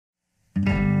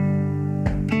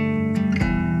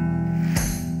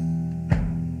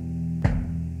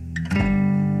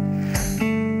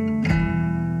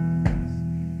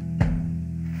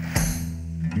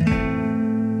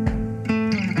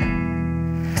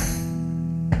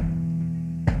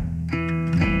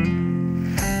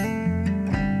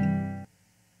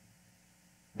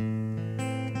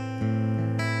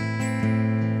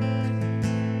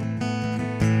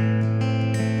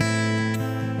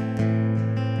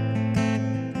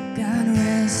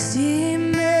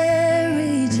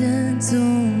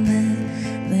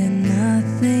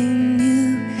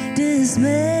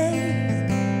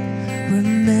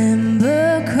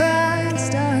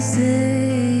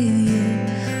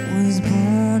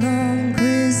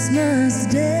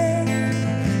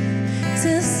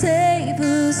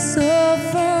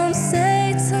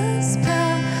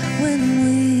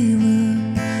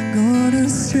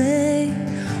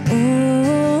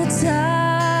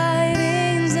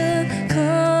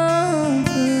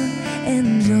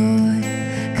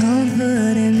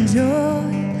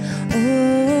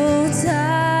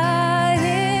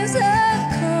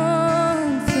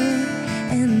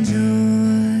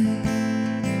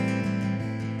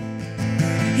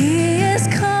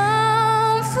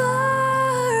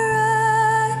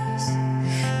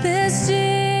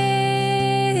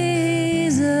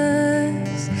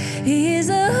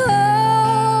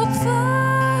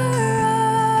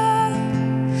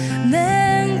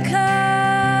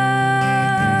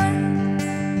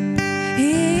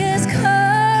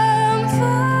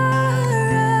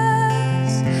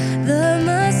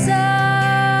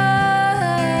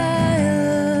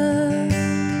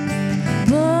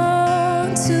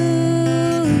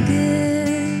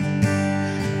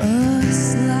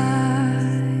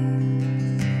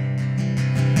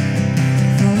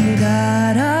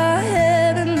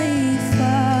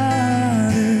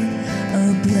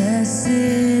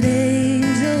blessed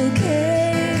angel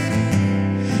came,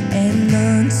 and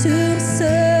unto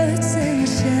certain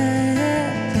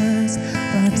shepherds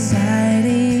brought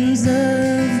tidings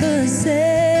of the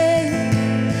same,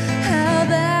 how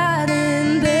that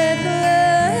in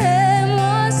Bethlehem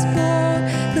was born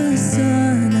the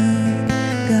Son of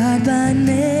God by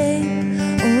name.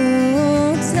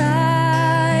 Oh,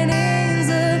 tidings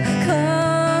of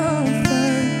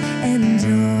comfort and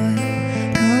joy,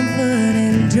 comfort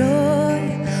and joy.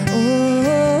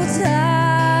 Oh,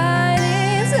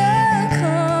 tidings of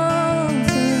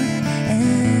comfort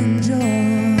and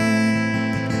joy.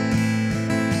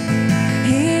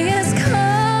 He has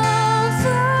come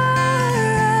for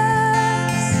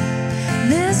us,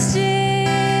 this Jesus.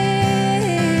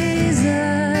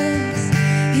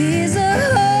 He's a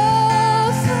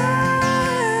hope for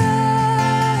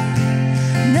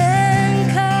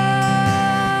mankind.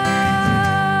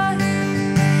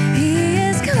 He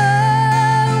has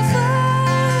come for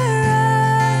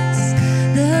us,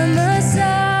 the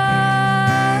Messiah,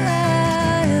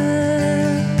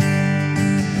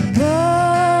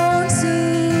 born to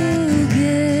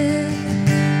give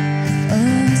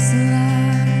us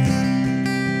life.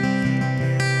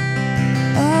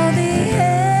 All the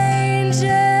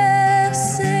angels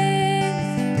sing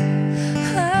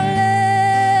hallelujah.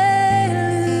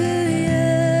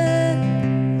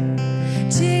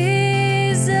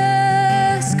 Jesus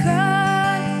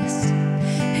Christ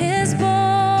is born.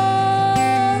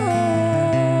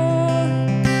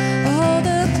 All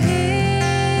the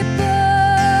people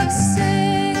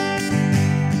sing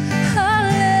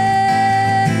hallelujah.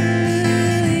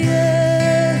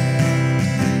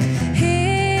 He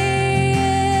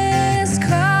is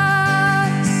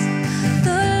Christ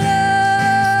the Lord.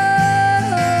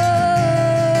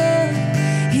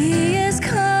 He has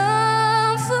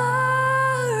come for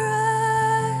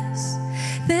us,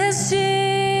 this Jesus.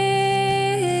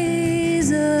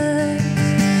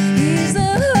 He's the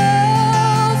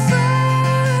hope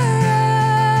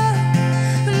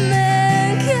for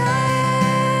mankind.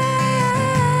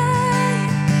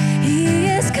 He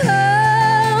has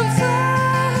come for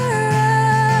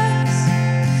us,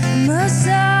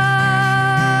 Messiah,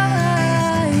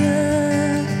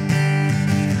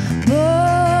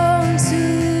 born to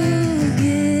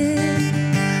give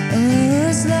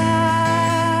us life.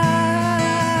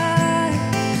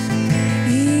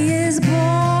 He is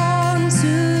born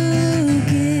to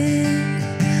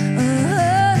give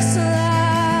us life.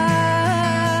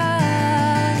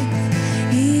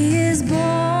 He is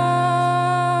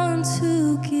born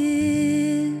to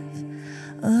give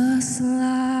us life.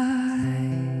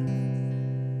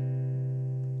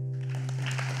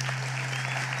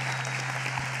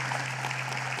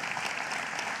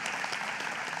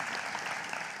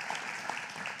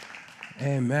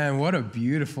 Amen. What a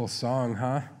beautiful song,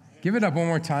 huh? Give it up one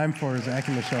more time for Zach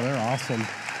and Michelle. They're awesome.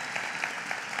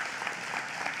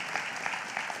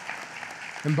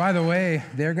 And by the way,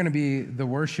 they're going to be the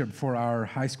worship for our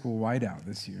high school whiteout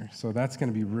this year. So that's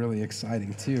going to be really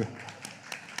exciting too.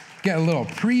 Get a little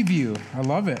preview. I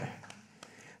love it.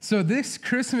 So this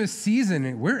Christmas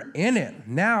season, we're in it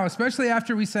now, especially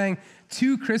after we sang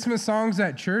 2 Christmas songs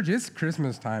at church. It's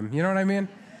Christmas time. You know what I mean?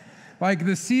 Like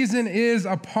the season is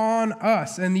upon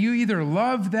us, and you either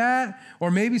love that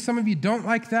or maybe some of you don't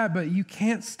like that, but you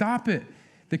can't stop it.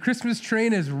 The Christmas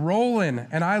train is rolling,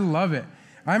 and I love it.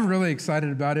 I'm really excited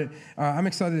about it. I'm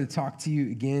excited to talk to you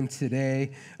again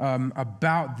today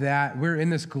about that. We're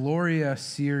in this Gloria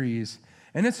series,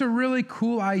 and it's a really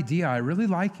cool idea. I really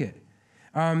like it.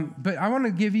 But I want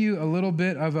to give you a little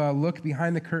bit of a look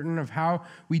behind the curtain of how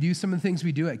we do some of the things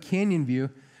we do at Canyon View.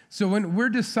 So when we're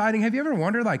deciding, have you ever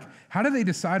wondered, like, how do they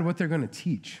decide what they're going to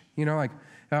teach? You know, like,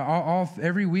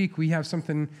 every week we have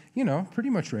something, you know, pretty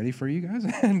much ready for you guys.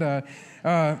 And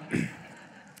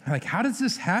like, how does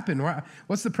this happen?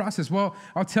 What's the process? Well,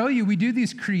 I'll tell you, we do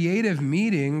these creative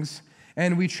meetings,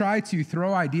 and we try to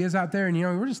throw ideas out there, and, you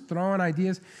know, we're just throwing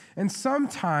ideas. And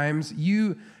sometimes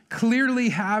you clearly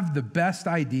have the best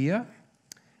idea,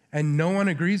 and no one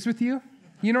agrees with you.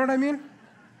 You know what I mean?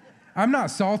 I'm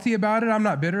not salty about it. I'm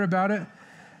not bitter about it.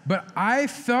 But I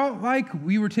felt like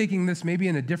we were taking this maybe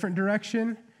in a different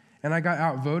direction, and I got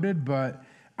outvoted. But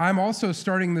I'm also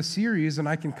starting the series, and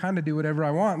I can kind of do whatever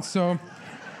I want. So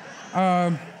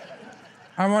I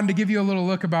wanted to give you a little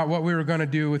look about what we were going to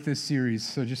do with this series.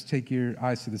 So just take your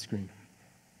eyes to the screen.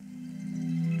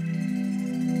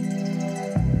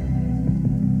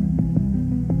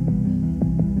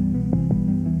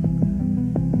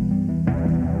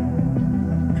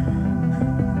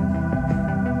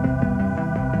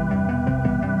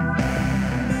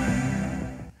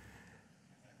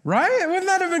 Right? Wouldn't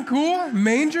that have have been cool?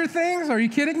 Manger things? Are you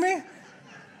kidding me?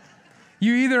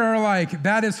 You either are like,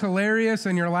 that is hilarious,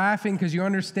 and you're laughing because you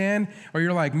understand, or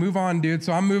you're like, move on, dude,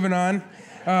 so I'm moving on.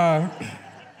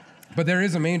 But there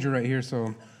is a manger right here,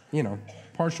 so,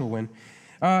 partial win.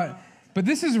 But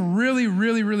this is really,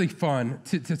 really, really fun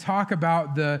to talk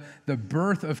about the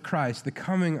birth of Christ, the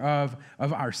coming of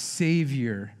our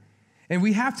Savior. And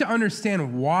we have to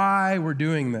understand why we're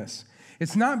doing this.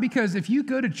 It's not because if you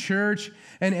go to church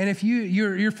and if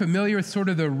you're familiar with sort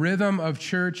of the rhythm of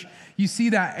church, you see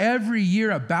that every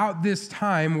year about this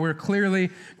time, we're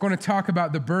clearly going to talk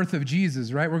about the birth of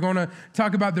Jesus, right? We're going to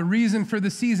talk about the reason for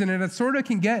the season, and it sort of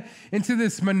can get into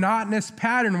this monotonous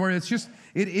pattern where it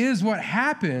is what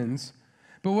happens.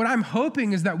 But what I'm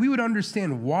hoping is that we would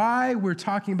understand why we're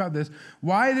talking about this,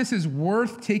 why this is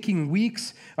worth taking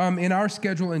weeks in our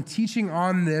schedule and teaching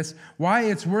on this, why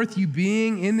it's worth you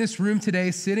being in this room today,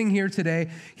 sitting here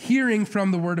today, hearing from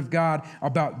the Word of God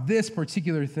about this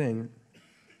particular thing.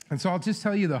 And so I'll just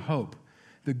tell you the hope.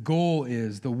 The goal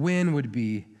is, the win would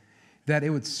be that it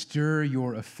would stir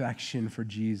your affection for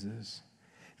Jesus,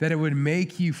 that it would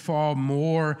make you fall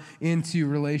more into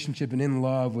relationship and in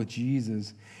love with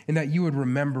Jesus, and that you would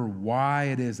remember why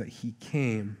it is that he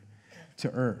came to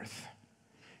earth.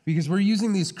 Because we're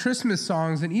using these Christmas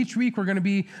songs, and each week we're going to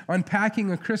be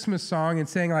unpacking a Christmas song and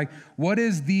saying, like, what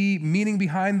is the meaning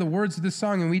behind the words of this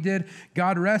song? And we did,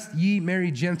 God rest ye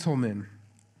merry gentlemen.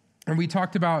 And we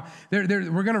talked about, we're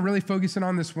going to really focus in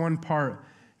on this one part,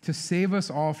 to save us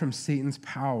all from Satan's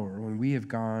power when we have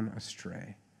gone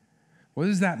astray. What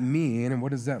does that mean, and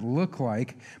what does that look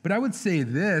like? But I would say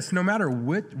this, no matter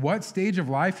what stage of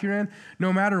life you're in,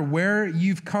 no matter where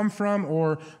you've come from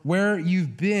or where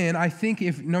you've been, I think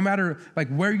no matter like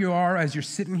where you are as you're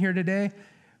sitting here today,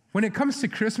 when it comes to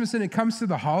Christmas and it comes to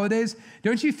the holidays,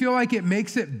 don't you feel like it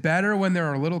makes it better when there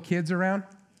are little kids around?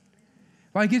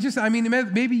 Like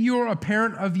maybe you're a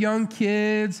parent of young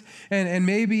kids and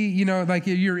maybe, like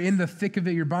you're in the thick of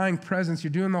it, you're buying presents,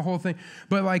 you're doing the whole thing.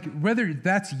 But like whether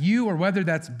that's you or whether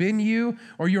that's been you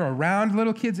or you're around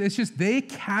little kids, it's just they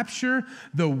capture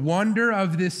the wonder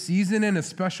of this season in a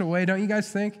special way, don't you guys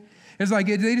think? It's like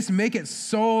they just make it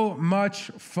so much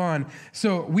fun.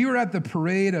 So we were at the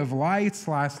Parade of Lights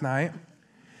last night.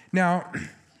 Now,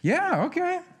 yeah,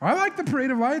 okay. I like the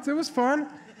Parade of Lights. It was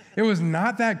fun. It was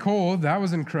not that cold. That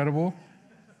was incredible.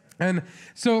 And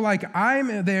so, like,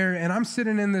 I'm there, and I'm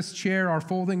sitting in this chair, our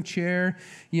folding chair.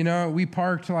 We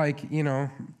parked,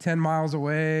 10 miles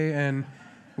away, and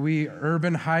we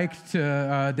urban hiked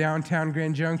to downtown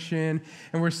Grand Junction.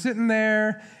 And we're sitting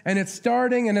there, and it's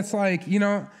starting, and it's like,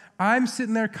 I'm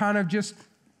sitting there kind of just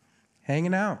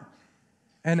hanging out.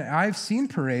 And I've seen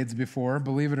parades before,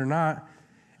 believe it or not.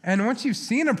 And once you've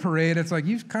seen a parade, it's like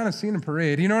you've kind of seen a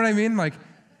parade. You know what I mean?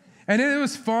 And it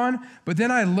was fun, but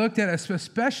then I looked at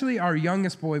especially our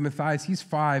youngest boy, Matthias. He's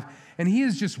 5, and he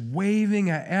is just waving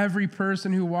at every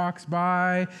person who walks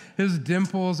by. His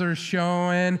dimples are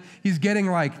showing. He's getting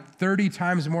like 30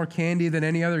 times more candy than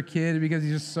any other kid because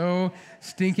he's just so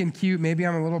stinking cute. Maybe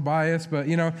I'm a little biased, but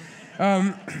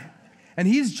and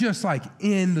he's just like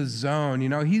in the zone.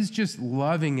 He's just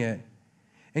loving it.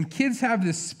 And kids have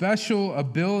this special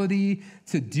ability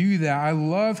to do that. I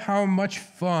love how much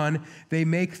fun they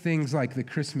make things like the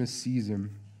Christmas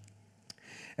season.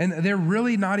 And they're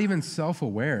really not even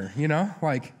self-aware,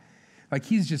 Like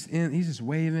he's just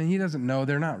waving. He doesn't know.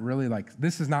 They're not really like,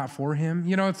 this is not for him.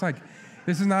 It's like,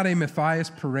 this is not a Matthias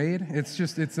parade. It's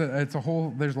a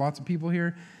whole, there's lots of people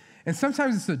here. And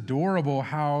sometimes it's adorable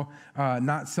how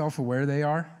not self-aware they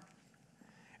are.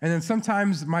 And then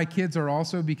sometimes my kids are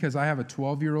also, because I have a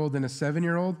 12-year-old and a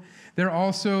 7-year-old, they're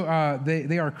also,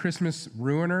 they are Christmas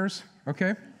ruiners,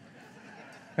 okay?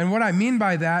 And what I mean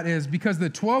by that is because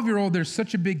the 12-year-old, there's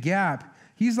such a big gap.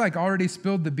 He's like already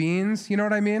spilled the beans, you know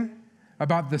what I mean?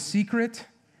 About the secret.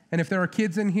 And if there are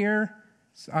kids in here,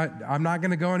 I'm not going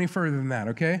to go any further than that,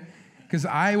 okay? Because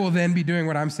I will then be doing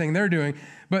what I'm saying they're doing.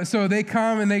 But so they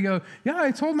come and they go, yeah,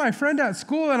 I told my friend at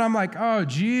school, and I'm like, oh,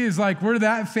 geez, like we're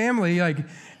that family. Like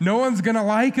no one's going to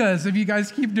like us if you guys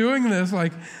keep doing this.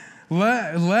 Like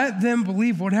let them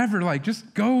believe whatever. Like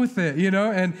just go with it,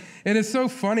 And it's so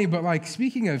funny. But like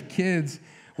speaking of kids,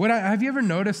 have you ever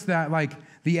noticed that like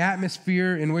the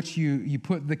atmosphere in which you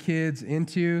put the kids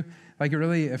into, like it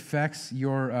really affects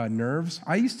your nerves?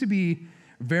 I used to be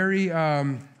very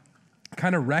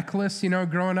kind of reckless,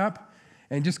 growing up.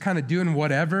 And just kind of doing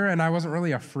whatever, and I wasn't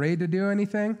really afraid to do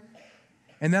anything.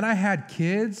 And then I had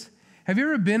kids. Have you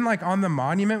ever been like on the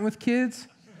monument with kids?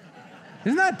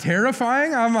 Isn't that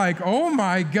terrifying? I'm like, oh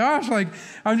my gosh, like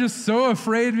I'm just so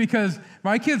afraid because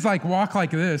my kids like walk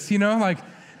like this, like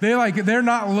They're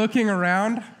not looking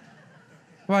around.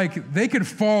 Like, they could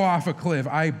fall off a cliff.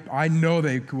 I know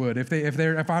they would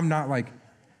if I'm not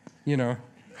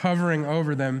hovering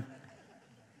over them.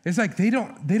 It's like they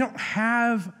don't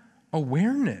have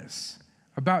awareness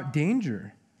about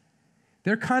danger.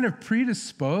 They're kind of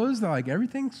predisposed that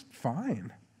everything's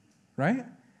fine, right?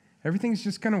 Everything's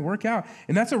just going to work out.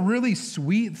 And that's a really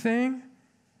sweet thing,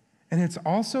 and it's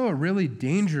also a really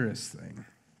dangerous thing.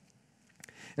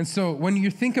 And so when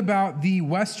you think about the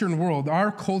Western world,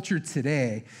 our culture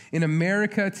today, in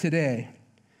America today,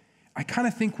 I kind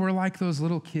of think we're like those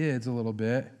little kids a little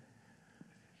bit.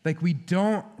 Like, we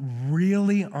don't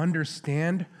really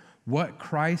understand what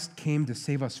Christ came to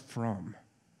save us from.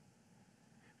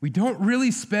 We don't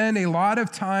really spend a lot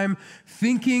of time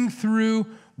thinking through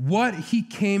what he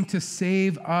came to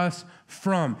save us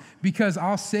from. Because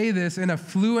I'll say this, in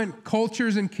affluent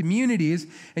cultures and communities,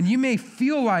 and you may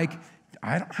feel like,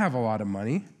 I don't have a lot of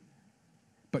money,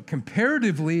 but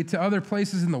comparatively to other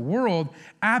places in the world,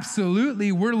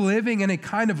 absolutely, we're living in a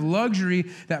kind of luxury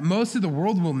that most of the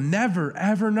world will never,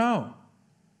 ever know.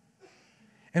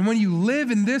 And when you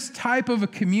live in this type of a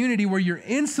community where you're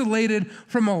insulated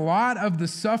from a lot of the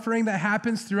suffering that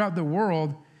happens throughout the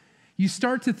world, you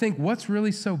start to think, what's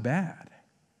really so bad?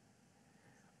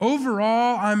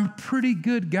 Overall, I'm a pretty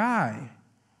good guy.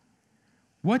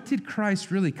 What did Christ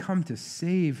really come to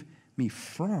save me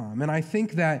from? And I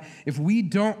think that if we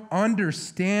don't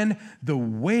understand the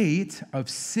weight of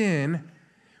sin,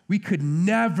 we could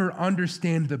never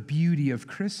understand the beauty of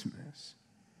Christmas.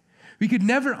 We could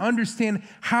never understand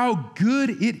how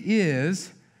good it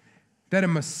is that a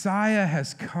Messiah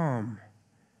has come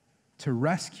to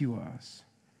rescue us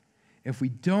if we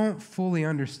don't fully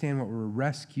understand what we're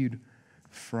rescued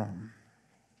from.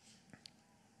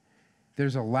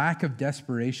 There's a lack of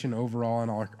desperation overall in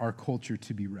our culture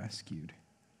to be rescued.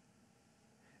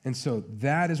 And so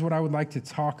that is what I would like to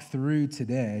talk through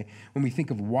today. When we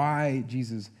think of why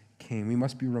Jesus came, we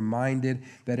must be reminded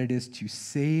that it is to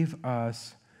save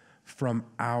us from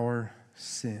our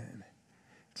sin,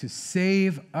 to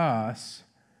save us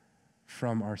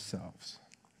from ourselves.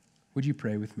 Would you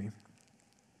pray with me?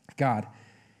 God,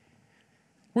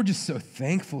 we're just so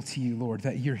thankful to you, Lord,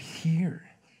 that you're here.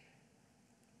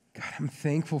 God, I'm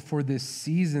thankful for this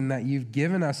season that you've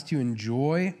given us to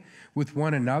enjoy with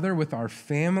one another, with our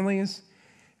families.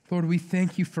 Lord, we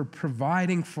thank you for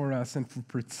providing for us and for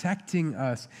protecting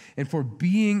us and for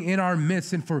being in our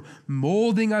midst and for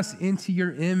molding us into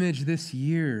your image this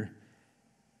year.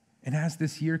 And as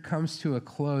this year comes to a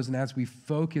close and as we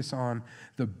focus on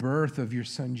the birth of your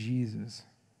son, Jesus,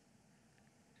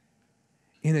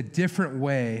 in a different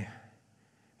way,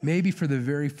 maybe for the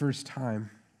very first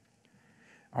time,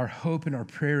 our hope and our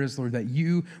prayer is, Lord, that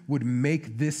you would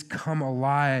make this come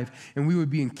alive and we would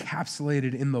be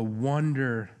encapsulated in the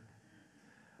wonder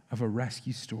of a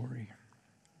rescue story.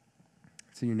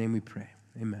 It's in your name we pray.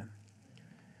 Amen.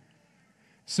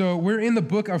 So we're in the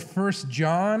book of 1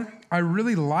 John. I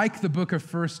really like the book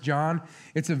of 1 John.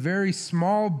 It's a very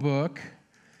small book,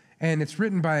 and it's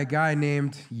written by a guy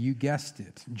named, you guessed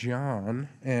it, John.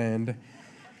 And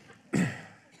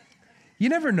you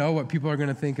never know what people are going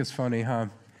to think is funny, huh?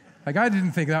 Like, I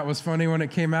didn't think that was funny when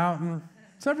it came out, and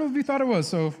several of you thought it was,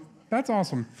 so that's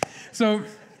awesome. So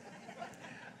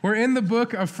we're in the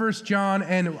book of 1 John,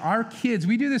 and our kids,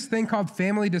 we do this thing called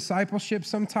family discipleship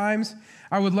sometimes.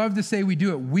 I would love to say we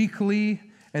do it weekly,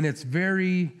 and it's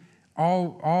very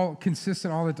all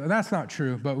consistent all the time. That's not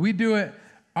true, but we do it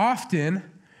often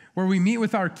where we meet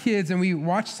with our kids and we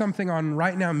watch something on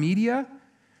Right Now Media,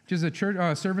 which is a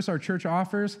church service our church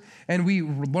offers, and we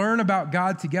learn about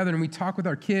God together, and we talk with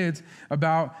our kids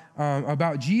about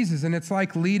Jesus, and it's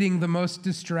like leading the most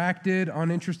distracted,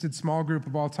 uninterested small group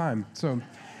of all time. So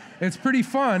it's pretty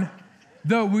fun,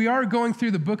 though we are going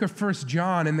through the book of 1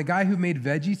 John, and the guy who made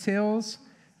VeggieTales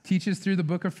teaches through the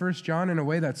book of 1 John in a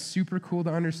way that's super cool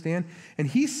to understand, and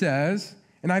he says,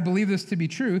 and I believe this to be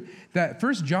true, that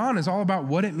 1 John is all about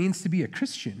what it means to be a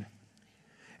Christian.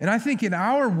 And I think in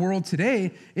our world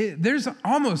today, there's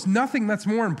almost nothing that's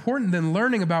more important than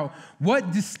learning about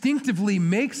what distinctively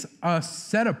makes us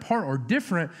set apart or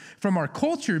different from our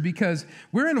culture, because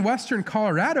we're in Western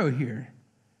Colorado here.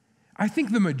 I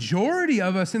think the majority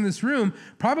of us in this room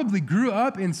probably grew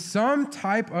up in some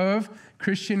type of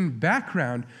Christian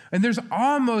background. And there's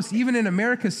almost, even in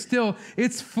America still,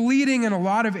 it's fleeting in a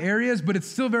lot of areas, but it's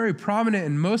still very prominent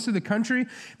in most of the country,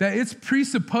 that it's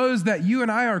presupposed that you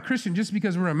and I are Christian just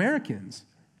because we're Americans.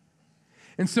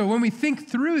 And so when we think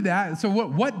through that, so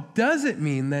what does it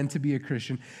mean then to be a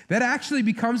Christian? That actually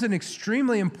becomes an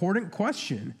extremely important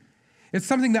question. It's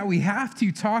something that we have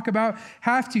to talk about,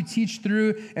 have to teach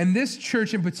through. And this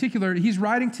church in particular, he's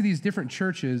writing to these different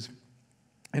churches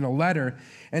in a letter,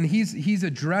 and he's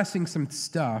addressing some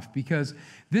stuff because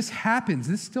this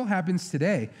still happens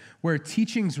today, where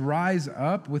teachings rise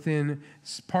up within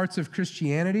parts of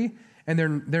Christianity, and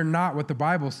they're not what the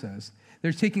Bible says.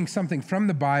 They're taking something from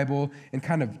the Bible and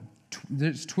kind of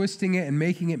just twisting it and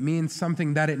making it mean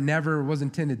something that it never was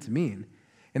intended to mean.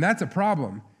 And that's a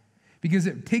problem, because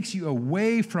it takes you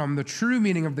away from the true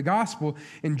meaning of the gospel.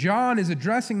 And John is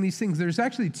addressing these things. There's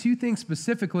actually two things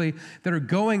specifically that are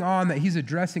going on that he's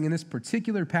addressing in this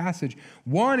particular passage.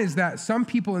 One is that some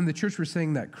people in the church were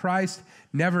saying that Christ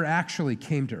never actually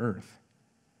came to earth.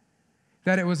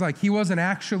 That it was like he wasn't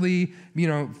actually,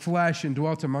 flesh and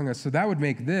dwelt among us. So that would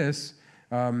make this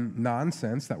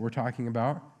nonsense that we're talking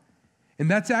about. And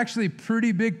that's actually a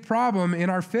pretty big problem in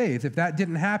our faith if that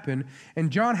didn't happen. And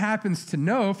John happens to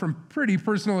know from pretty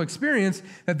personal experience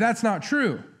that that's not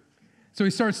true. So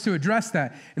he starts to address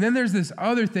that. And then there's this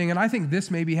other thing, and I think this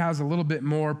maybe has a little bit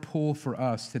more pull for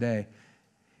us today,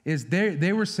 is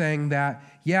they were saying that,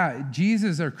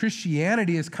 Jesus or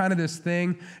Christianity is kind of this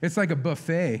thing. It's like a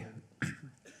buffet.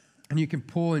 And you can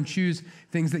pull and choose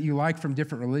things that you like from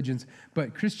different religions.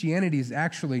 But Christianity is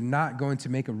actually not going to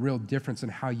make a real difference in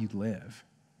how you live.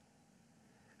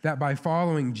 That by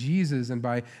following Jesus and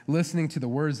by listening to the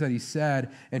words that he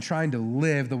said and trying to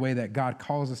live the way that God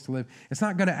calls us to live, it's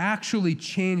not going to actually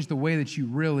change the way that you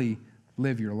really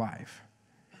live your life.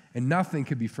 And nothing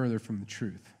could be further from the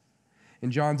truth.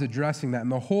 And John's addressing that.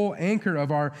 And the whole anchor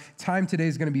of our time today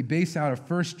is going to be based out of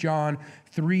 1 John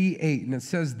 3:8. And it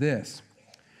says this: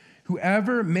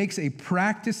 whoever makes a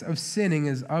practice of sinning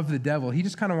is of the devil. He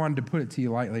just kind of wanted to put it to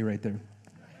you lightly right there.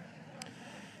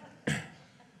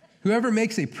 Whoever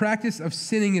makes a practice of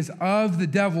sinning is of the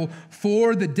devil,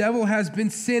 for the devil has been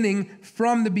sinning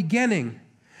from the beginning.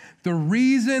 The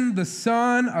reason the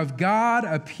Son of God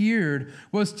appeared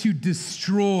was to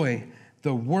destroy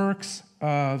the works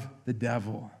of the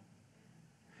devil.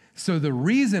 So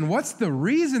what's the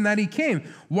reason that he came?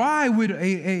 Why would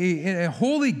a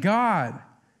holy God,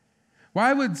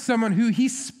 why would someone who he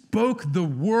spoke the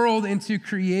world into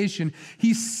creation,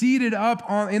 he's seated up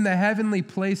in the heavenly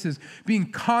places,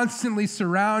 being constantly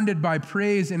surrounded by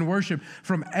praise and worship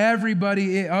from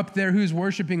everybody up there who's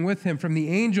worshiping with him, from the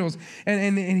angels,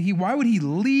 why would he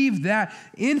leave that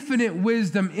infinite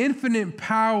wisdom, infinite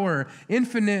power,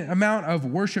 infinite amount of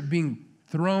worship being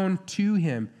thrown to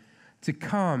him to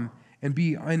come and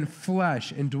be in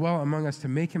flesh and dwell among us, to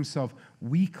make himself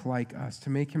weak like us,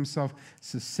 to make himself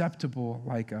susceptible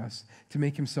like us, to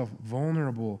make himself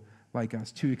vulnerable like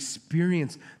us, to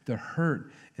experience the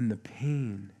hurt and the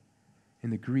pain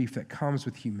and the grief that comes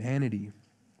with humanity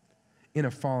in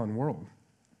a fallen world?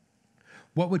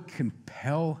 What would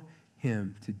compel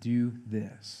him to do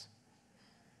this?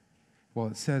 Well,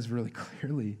 it says really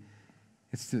clearly,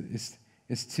 it's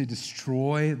to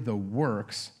destroy the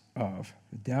works of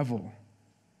the devil.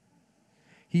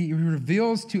 He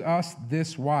reveals to us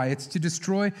this why. It's to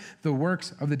destroy the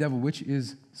works of the devil, which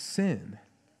is sin.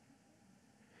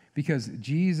 Because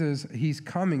Jesus, he's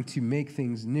coming to make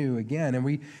things new again. And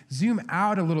we zoom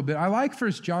out a little bit. I like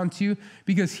 1 John 2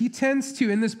 because he tends to,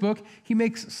 in this book, he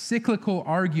makes cyclical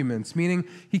arguments, meaning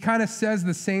he kind of says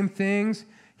the same things.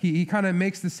 He kind of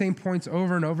makes the same points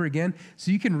over and over again.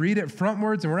 So you can read it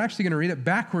frontwards, and we're actually going to read it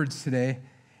backwards today.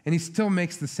 And he still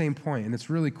makes the same point, and it's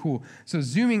really cool. So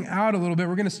zooming out a little bit,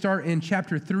 we're going to start in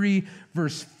chapter 3,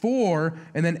 verse 4,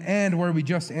 and then end where we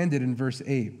just ended in verse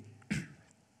 8.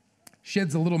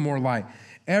 Sheds a little more light.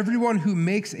 Everyone who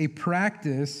makes a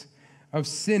practice of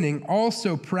sinning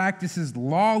also practices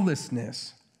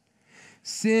lawlessness.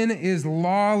 Sin is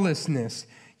lawlessness.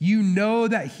 You know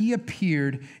that he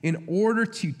appeared in order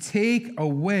to take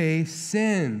away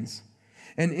sins.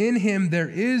 And in him there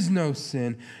is no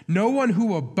sin. No one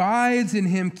who abides in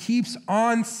him keeps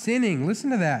on sinning.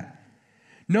 Listen to that.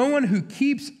 No one who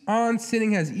keeps on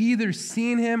sinning has either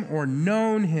seen him or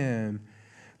known him.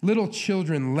 Little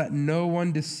children, let no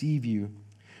one deceive you.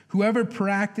 Whoever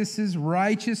practices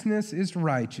righteousness is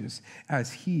righteous,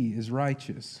 as he is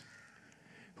righteous.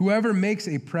 Whoever makes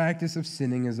a practice of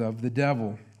sinning is of the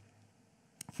devil.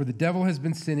 For the devil has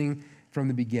been sinning from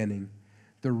the beginning.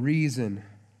 The reason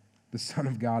the Son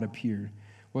of God appeared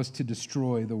was to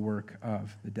destroy the work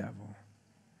of the devil.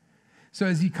 So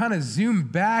as you kind of zoom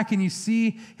back and you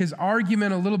see his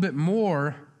argument a little bit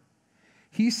more,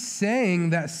 he's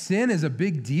saying that sin is a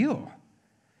big deal.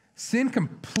 Sin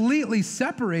completely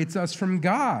separates us from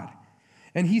God.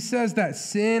 And he says that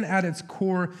sin at its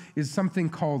core is something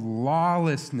called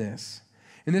lawlessness.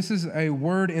 And this is a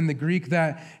word in the Greek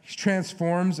that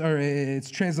transforms, or it's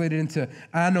translated into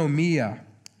anomia,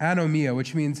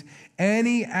 which means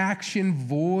any action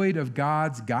void of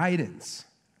God's guidance.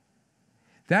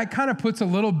 That kind of puts a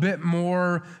little bit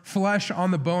more flesh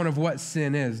on the bone of what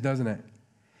sin is, doesn't it?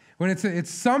 When it's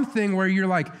something where you're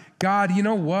like, God, you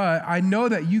know what? I know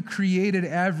that you created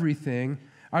everything.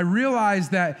 I realize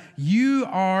that you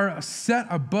are set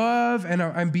above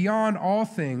and beyond all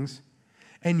things.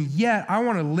 And yet, I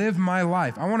want to live my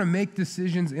life. I want to make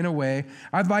decisions in a way.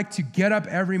 I'd like to get up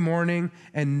every morning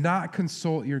and not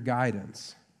consult your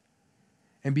guidance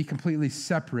and be completely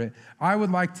separate. I would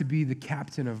like to be the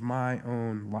captain of my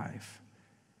own life.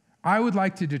 I would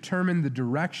like to determine the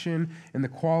direction and the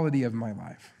quality of my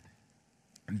life.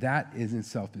 And that in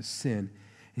itself is sin.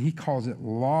 And he calls it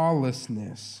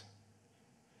lawlessness.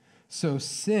 So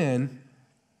sin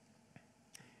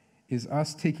is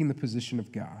us taking the position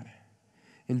of God.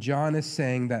 And John is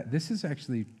saying that this is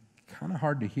actually kind of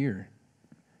hard to hear.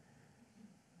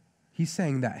 He's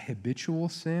saying that habitual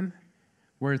sin,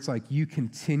 where it's like you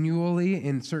continually,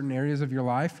 in certain areas of your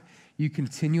life, you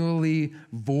continually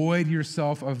void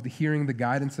yourself of hearing the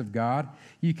guidance of God.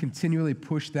 You continually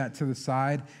push that to the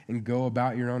side and go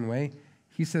about your own way.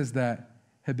 He says that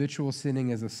habitual sinning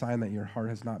is a sign that your heart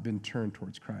has not been turned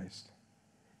towards Christ.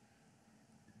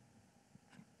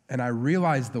 And I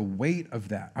realize the weight of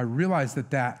that. I realize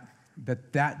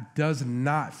that does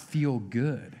not feel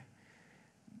good.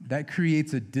 That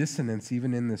creates a dissonance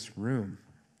even in this room.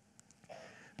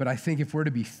 But I think if we're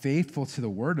to be faithful to the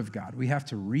Word of God, we have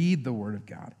to read the Word of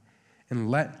God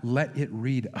and let it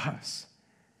read us.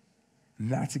 And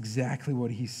that's exactly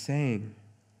what he's saying.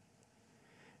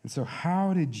 And so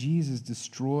how did Jesus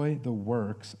destroy the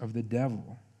works of the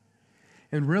devil?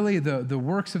 And really, the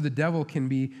works of the devil can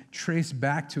be traced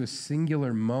back to a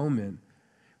singular moment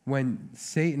when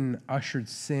Satan ushered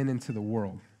sin into the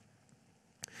world.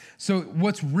 So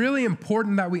what's really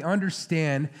important that we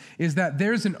understand is that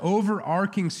there's an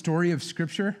overarching story of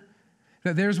Scripture,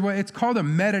 that there's what it's called a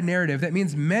meta-narrative. That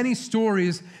means many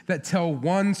stories that tell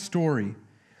one story.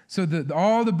 So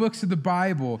all the books of the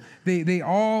Bible, they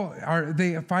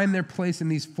find their place in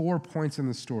these 4 points in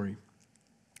the story.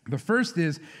 The first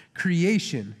is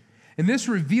creation. And this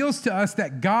reveals to us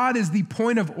that God is the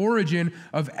point of origin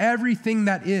of everything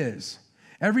that is.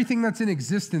 Everything that's in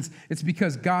existence, it's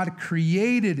because God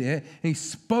created it and he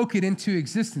spoke it into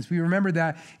existence. We remember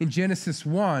that in Genesis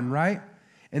 1, right?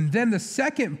 And then the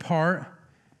second part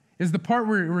is the part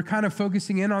we're kind of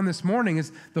focusing in on this morning,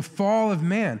 is the fall of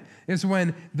man. Is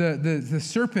when the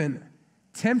serpent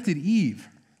tempted Eve.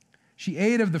 She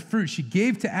ate of the fruit. She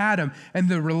gave to Adam, and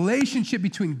the relationship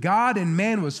between God and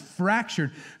man was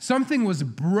fractured. Something was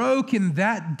broken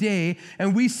that day,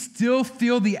 and we still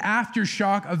feel the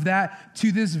aftershock of that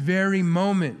to this very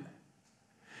moment.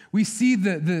 We see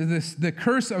the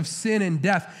curse of sin and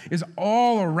death is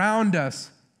all around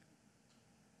us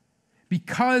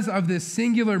because of this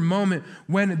singular moment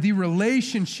when the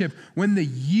relationship, when the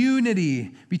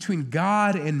unity between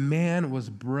God and man was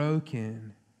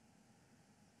broken.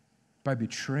 By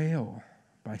betrayal,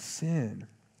 by sin.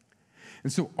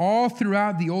 And so all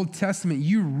throughout the Old Testament,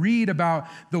 you read about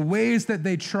the ways that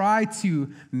they try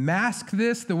to mask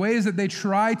this, the ways that they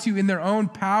try to, in their own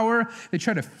power, they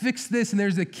try to fix this. And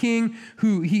there's a king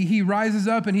who he rises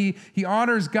up and he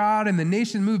honors God, and the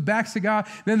nation moves back to God.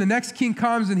 Then the next king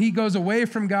comes and he goes away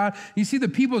from God. You see the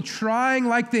people trying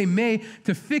like they may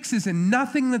to fix this, and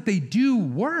nothing that they do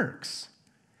works.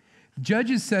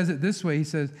 Judges says it this way. He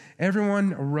says,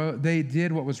 they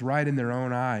did what was right in their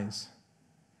own eyes.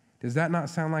 Does that not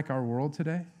sound like our world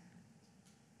today?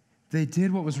 They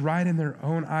did what was right in their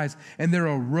own eyes. And there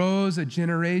arose a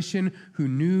generation who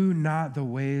knew not the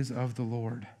ways of the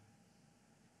Lord.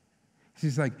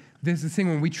 He's like, this is the thing,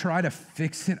 when we try to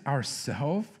fix it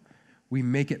ourselves, we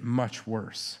make it much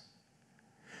worse.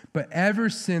 But ever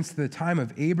since the time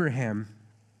of Abraham,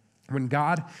 when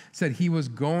God said he was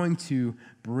going to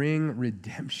bring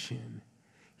redemption,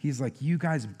 he's like, you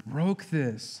guys broke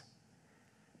this,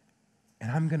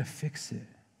 and I'm going to fix it.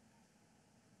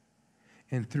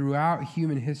 And throughout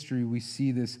human history, we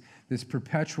see this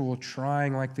perpetual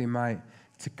trying like they might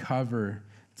to cover,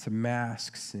 to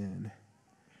mask sin.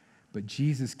 But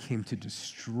Jesus came to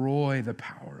destroy the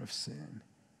power of sin.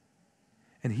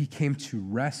 And he came to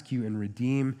rescue and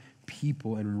redeem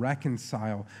people and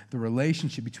reconcile the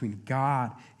relationship between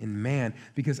God and man,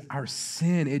 because our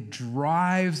sin, it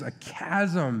drives a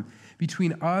chasm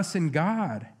between us and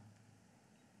God.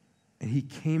 And he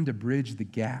came to bridge the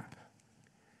gap.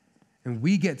 And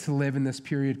we get to live in this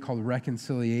period called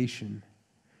reconciliation.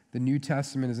 The New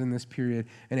Testament is in this period,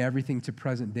 and everything to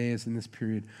present day is in this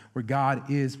period where God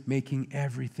is making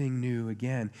everything new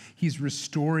again. He's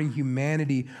restoring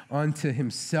humanity unto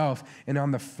himself, and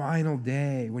on the final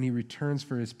day, when he returns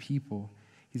for his people,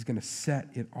 he's going to set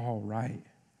it all right.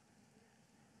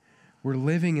 We're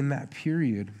living in that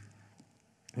period,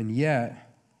 and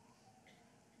yet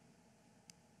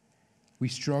we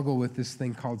struggle with this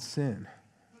thing called sin.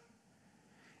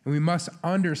 And we must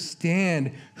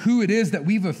understand who it is that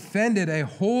we've offended, a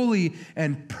holy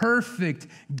and perfect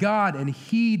God, and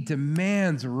he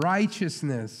demands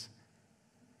righteousness.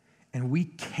 And we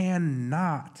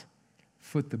cannot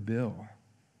foot the bill.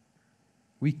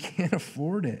 We can't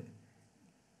afford it.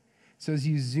 So as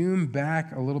you zoom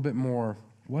back a little bit more,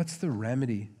 what's the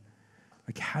remedy?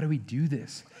 Like, how do we do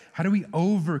this? How do we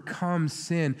overcome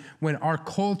sin when our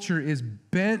culture is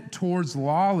bent towards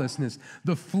lawlessness?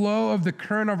 The flow of the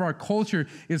current of our culture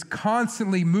is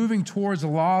constantly moving towards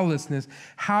lawlessness.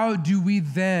 How do we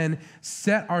then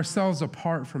set ourselves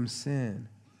apart from sin?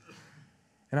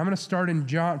 And I'm going to start in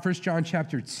 1 John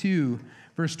chapter 2,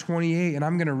 verse 28, and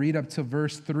I'm going to read up to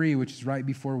verse 3, which is right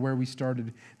before where we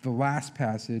started the last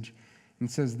passage. And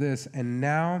it says this, "And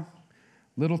now,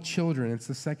 little children," it's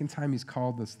the second time he's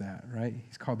called us that, right?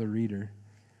 He's called the reader.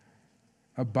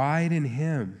 "Abide in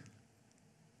him,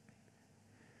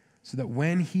 so that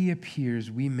when he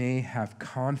appears, we may have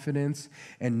confidence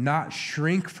and not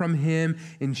shrink from him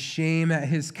in shame at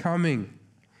his coming.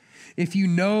 If you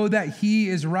know that he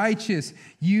is righteous,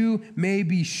 you may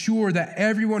be sure that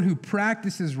everyone who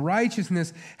practices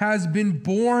righteousness has been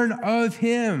born of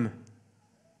him.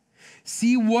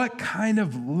 See what kind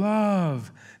of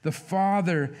love the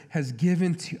Father has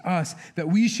given to us, that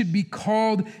we should be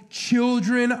called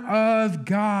children of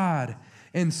God,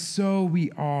 and so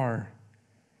we are.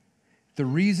 The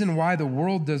reason why the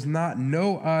world does not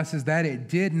know us is that it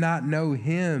did not know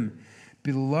him.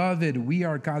 Beloved, we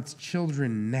are God's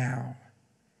children now,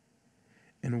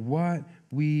 and what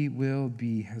we will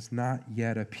be has not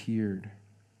yet appeared.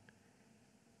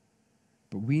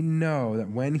 But we know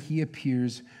that when he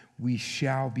appears, we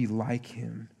shall be like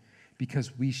him,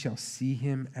 because we shall see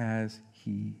him as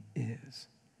he is.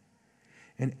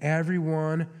 And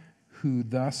everyone who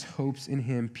thus hopes in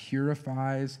him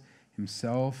purifies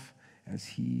himself as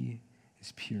he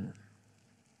is pure."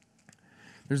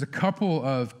 There's a couple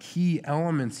of key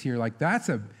elements here. Like that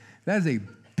is a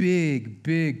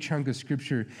big chunk of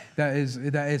scripture that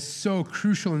is so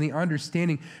crucial in the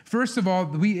understanding. First of all,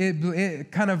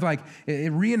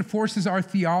 it reinforces our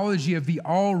theology of the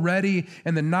already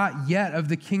and the not yet of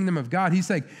the kingdom of God. He's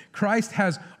like, Christ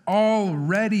has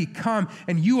already come,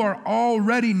 and you are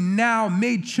already now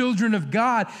made children of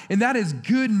God, and that is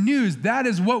good news. That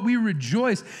is what we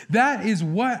rejoice. That is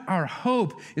what our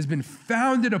hope has been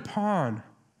founded upon.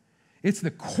 It's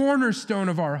the cornerstone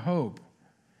of our hope.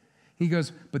 He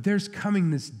goes, but there's coming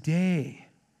this day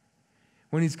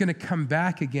when he's going to come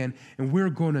back again, and we're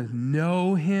going to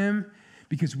know him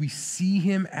because we see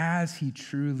him as he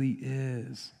truly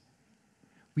is.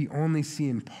 We only see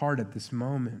in part at this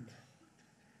moment.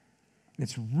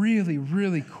 It's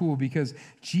really cool because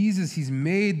Jesus, he's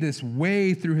made this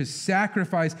way through his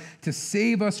sacrifice to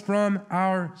save us from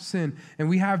our sin. And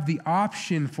we have the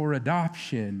option for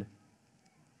adoption.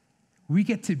 We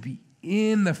get to be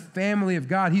in the family of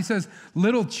God. He says,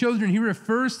 little children. He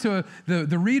refers to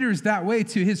the readers that way,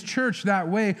 to his church that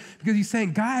way, because he's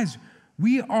saying, guys,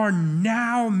 we are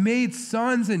now made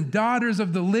sons and daughters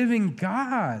of the living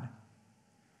God.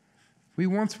 We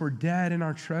once were dead in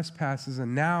our trespasses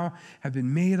and now have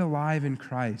been made alive in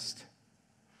Christ.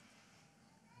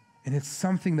 And it's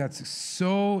something that's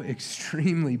so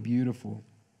extremely beautiful.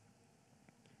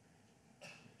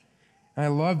 And I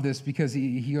love this because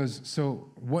he goes, so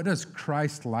what does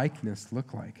Christ-likeness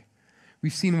look like?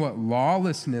 We've seen what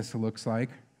lawlessness looks like,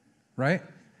 right?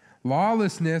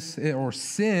 Lawlessness or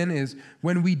sin is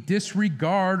when we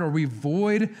disregard or we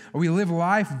live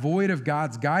life void of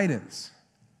God's guidance.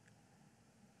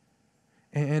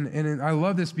 And I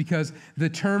love this because the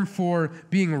term for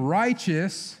being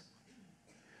righteous,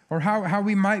 or how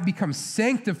we might become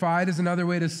sanctified is another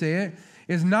way to say it,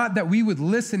 is not that we would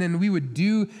listen and we would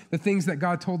do the things that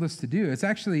God told us to do. It's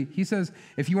actually, he says,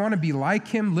 if you want to be like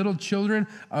him, little children,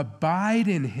 abide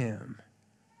in him.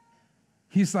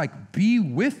 He's like, be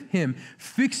with him.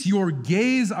 Fix your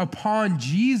gaze upon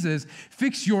Jesus.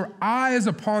 Fix your eyes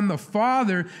upon the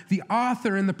Father, the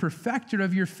author and the perfecter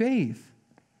of your faith.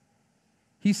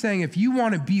 He's saying, if you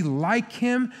want to be like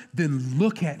him, then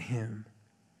look at him.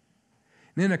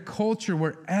 And in a culture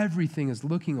where everything is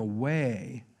looking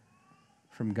away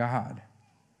from God,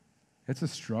 it's a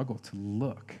struggle to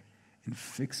look and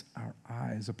fix our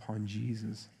eyes upon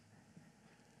Jesus.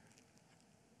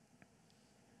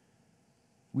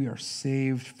 We are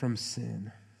saved from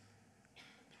sin.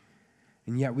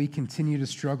 And yet we continue to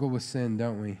struggle with sin,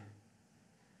 don't we?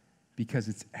 Because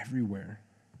it's everywhere.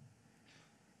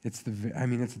 It's the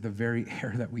very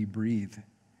air that we breathe.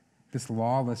 This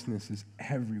lawlessness is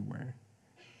everywhere.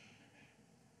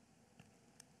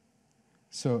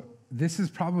 So this is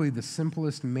probably the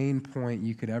simplest main point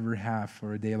you could ever have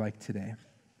for a day like today.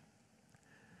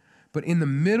 But in the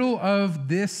middle of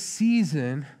this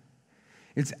season,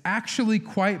 it's actually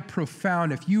quite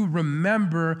profound if you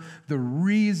remember the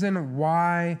reason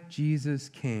why Jesus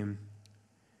came.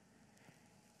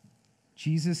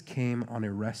 Jesus came on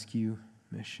a rescue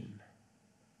mission.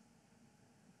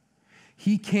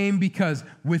 He came because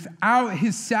without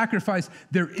his sacrifice,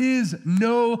 there is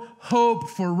no hope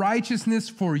for righteousness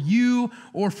for you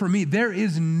or for me. There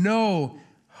is no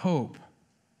hope.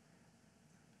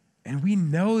 And we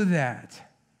know that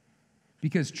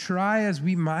because try as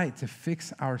we might to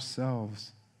fix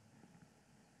ourselves,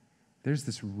 there's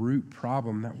this root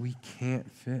problem that we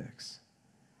can't fix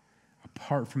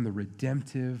apart from the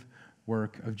redemptive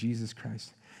work of Jesus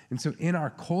Christ. And so in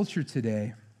our culture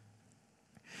today,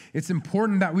 it's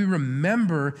important that we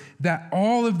remember that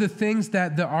all of the things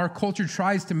that our culture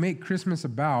tries to make Christmas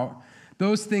about,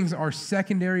 those things are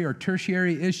secondary or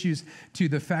tertiary issues to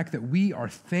the fact that we are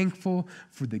thankful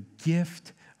for the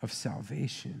gift of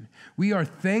salvation. We are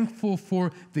thankful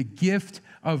for the gift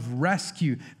of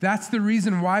rescue. That's the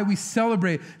reason why we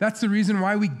celebrate. That's the reason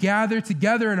why we gather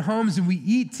together in homes and we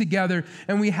eat together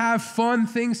and we have fun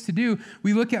things to do.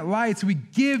 We look at lights, we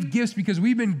give gifts because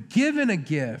we've been given a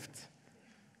gift.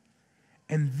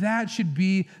 And that should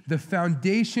be the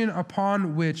foundation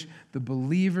upon which the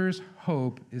believer's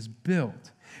hope is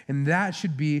built. And that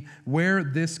should be where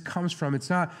this comes from. It's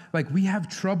not like we have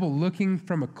trouble looking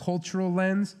from a cultural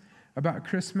lens about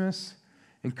Christmas,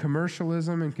 and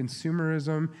commercialism and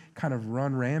consumerism kind of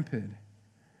run rampant.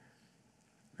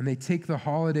 And they take the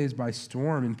holidays by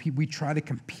storm, and we try to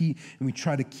compete and we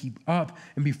try to keep up.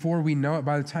 And before we know it,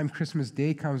 by the time Christmas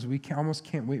Day comes, we almost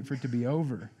can't wait for it to be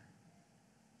over.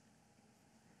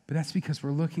 But that's because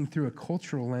we're looking through a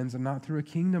cultural lens and not through a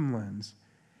kingdom lens.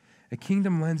 A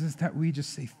kingdom lens is that we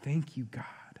just say, thank you, God,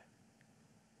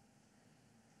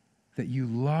 that you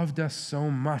loved us so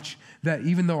much, that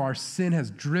even though our sin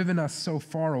has driven us so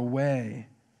far away,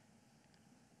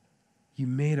 you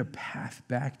made a path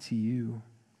back to you.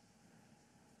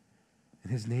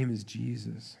 And his name is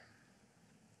Jesus.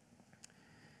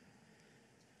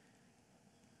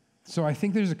 So I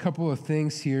think there's a couple of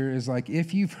things here is like,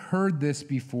 if you've heard this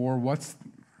before, what's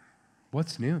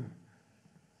new?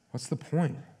 What's the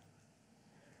point?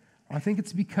 I think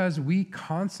it's because we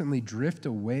constantly drift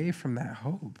away from that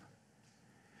hope.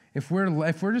 If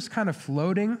we're just kind of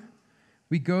floating,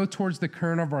 we go towards the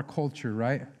current of our culture,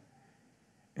 right?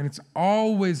 And it's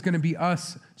always going to be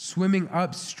us swimming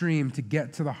upstream to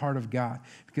get to the heart of God,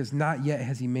 because not yet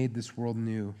has he made this world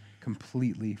new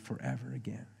completely forever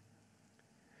again.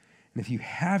 And if you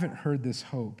haven't heard this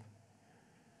hope,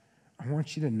 I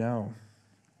want you to know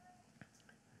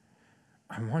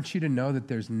that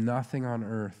there's nothing on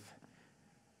earth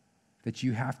that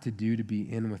you have to do to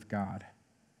be in with God.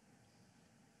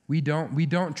 We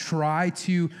don't try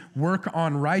to work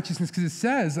on righteousness, because it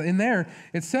says in there,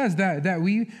 that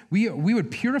we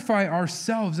would purify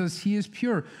ourselves as he is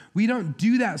pure. We don't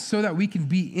do that so that we can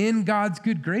be in God's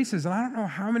good graces. And I don't know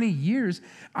how many years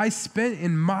I spent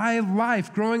in my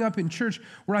life growing up in church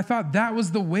where I thought that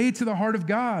was the way to the heart of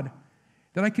God,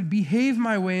 that I could behave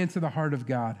my way into the heart of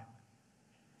God.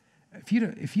 If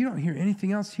you don't hear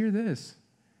anything else, hear this.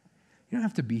 You don't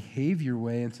have to behave your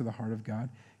way into the heart of God.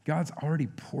 God's already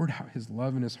poured out his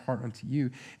love and his heart unto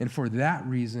you. And for that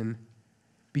reason,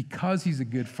 because he's a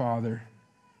good father,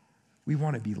 we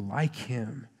want to be like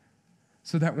him,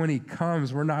 so that when he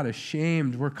comes, we're not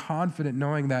ashamed. We're confident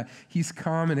knowing that he's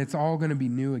come and it's all going to be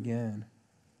new again.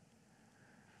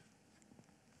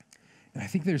 And I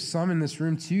think there's some in this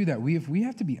room too that we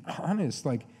have to be honest.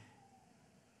 Like,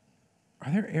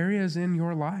 are there areas in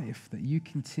your life that you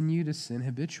continue to sin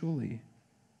habitually?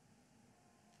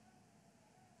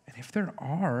 And if there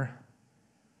are,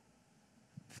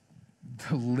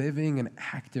 the living and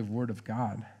active Word of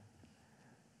God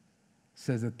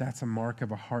says that that's a mark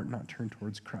of a heart not turned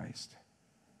towards Christ.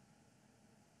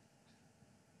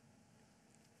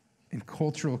 And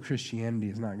cultural Christianity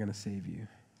is not going to save you.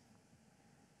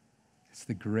 It's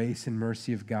the grace and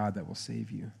mercy of God that will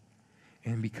save you.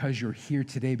 And because you're here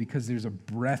today, because there's a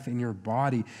breath in your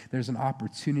body, there's an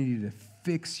opportunity to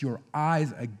fix your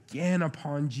eyes again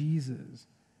upon Jesus.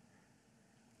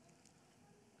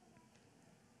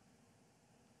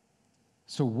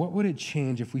 So what would it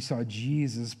change if we saw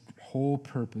Jesus' whole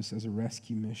purpose as a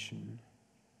rescue mission?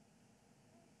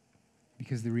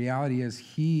 Because the reality is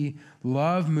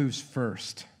love moves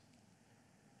first.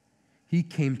 He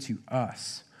came to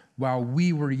us. While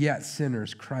we were yet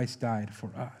sinners, Christ died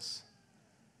for us.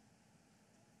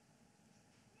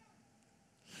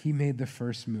 He made the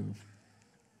first move.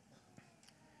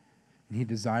 And he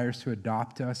desires to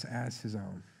adopt us as his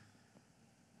own.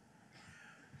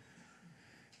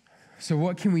 So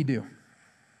what can we do?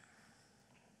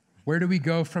 Where do we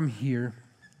go from here?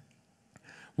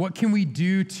 What can we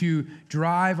do to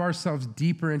drive ourselves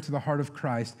deeper into the heart of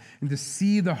Christ and to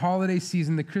see the holiday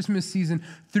season, the Christmas season,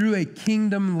 through a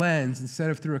kingdom lens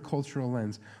instead of through a cultural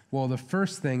lens? Well, the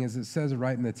first thing, as it says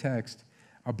right in the text,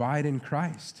 abide in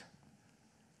Christ.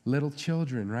 Little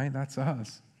children, right? That's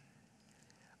us.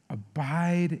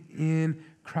 Abide in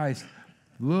Christ.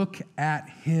 Look at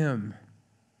him.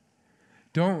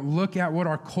 Don't look at what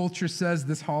our culture says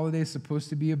this holiday is supposed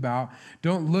to be about.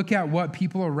 Don't look at what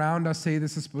people around us say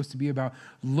this is supposed to be about.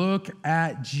 Look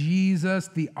at Jesus,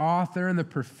 the author and the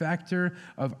perfecter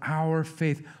of our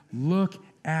faith. Look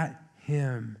at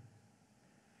him.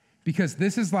 Because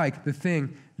this is like the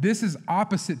thing, this is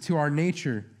opposite to our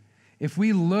nature. If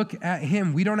we look at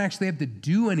him, we don't actually have to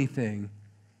do anything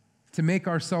to make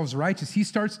ourselves righteous. He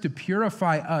starts to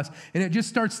purify us, and it just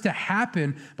starts to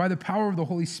happen by the power of the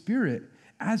Holy Spirit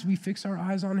as we fix our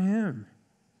eyes on him,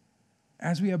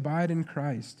 as we abide in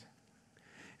Christ.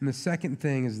 And the second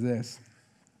thing is this: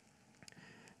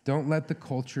 don't let the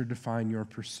culture define your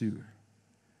pursuit.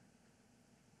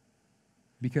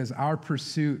 Because our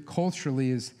pursuit culturally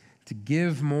is to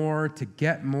give more, to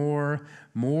get more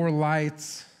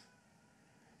lights.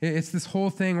 It's this whole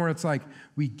thing where it's like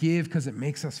we give because it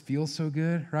makes us feel so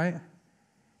good, right?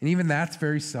 And even that's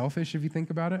very selfish if you think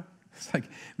about it. It's like,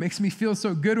 it makes me feel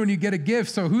so good when you get a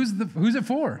gift, so who's it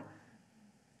for?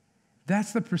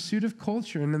 That's the pursuit of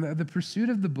culture. And the pursuit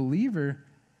of the believer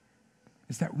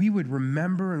is that we would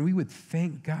remember and we would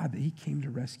thank God that he came to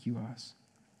rescue us.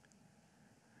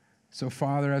 So,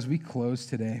 Father, as we close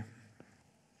today,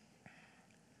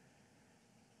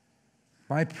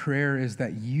 my prayer is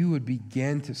that you would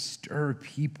begin to stir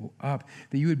people up,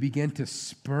 that you would begin to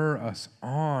spur us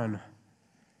on.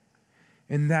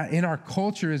 And that in our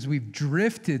culture, as we've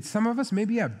drifted, some of us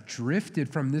maybe have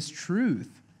drifted from this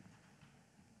truth.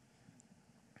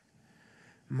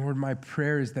 Lord, my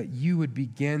prayer is that you would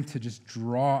begin to just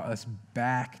draw us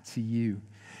back to you,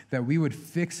 that we would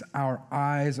fix our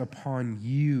eyes upon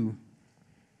you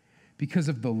because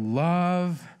of the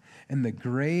love and the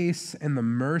grace and the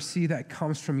mercy that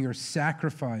comes from your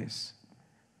sacrifice.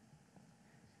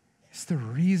 It's the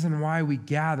reason why we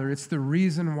gather. It's the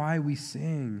reason why we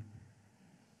sing.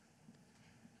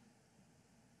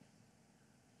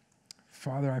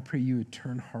 Father, I pray you would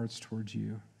turn hearts towards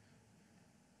you.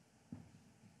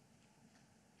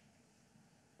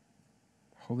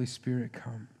 Holy Spirit,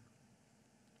 come.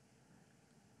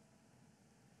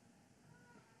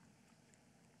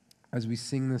 As we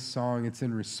sing this song, it's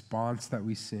in response that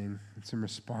we sing. It's in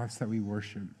response that we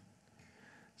worship.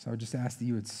 So I would just ask that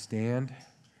you would stand.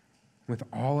 With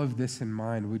all of this in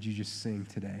mind, would you just sing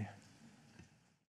today?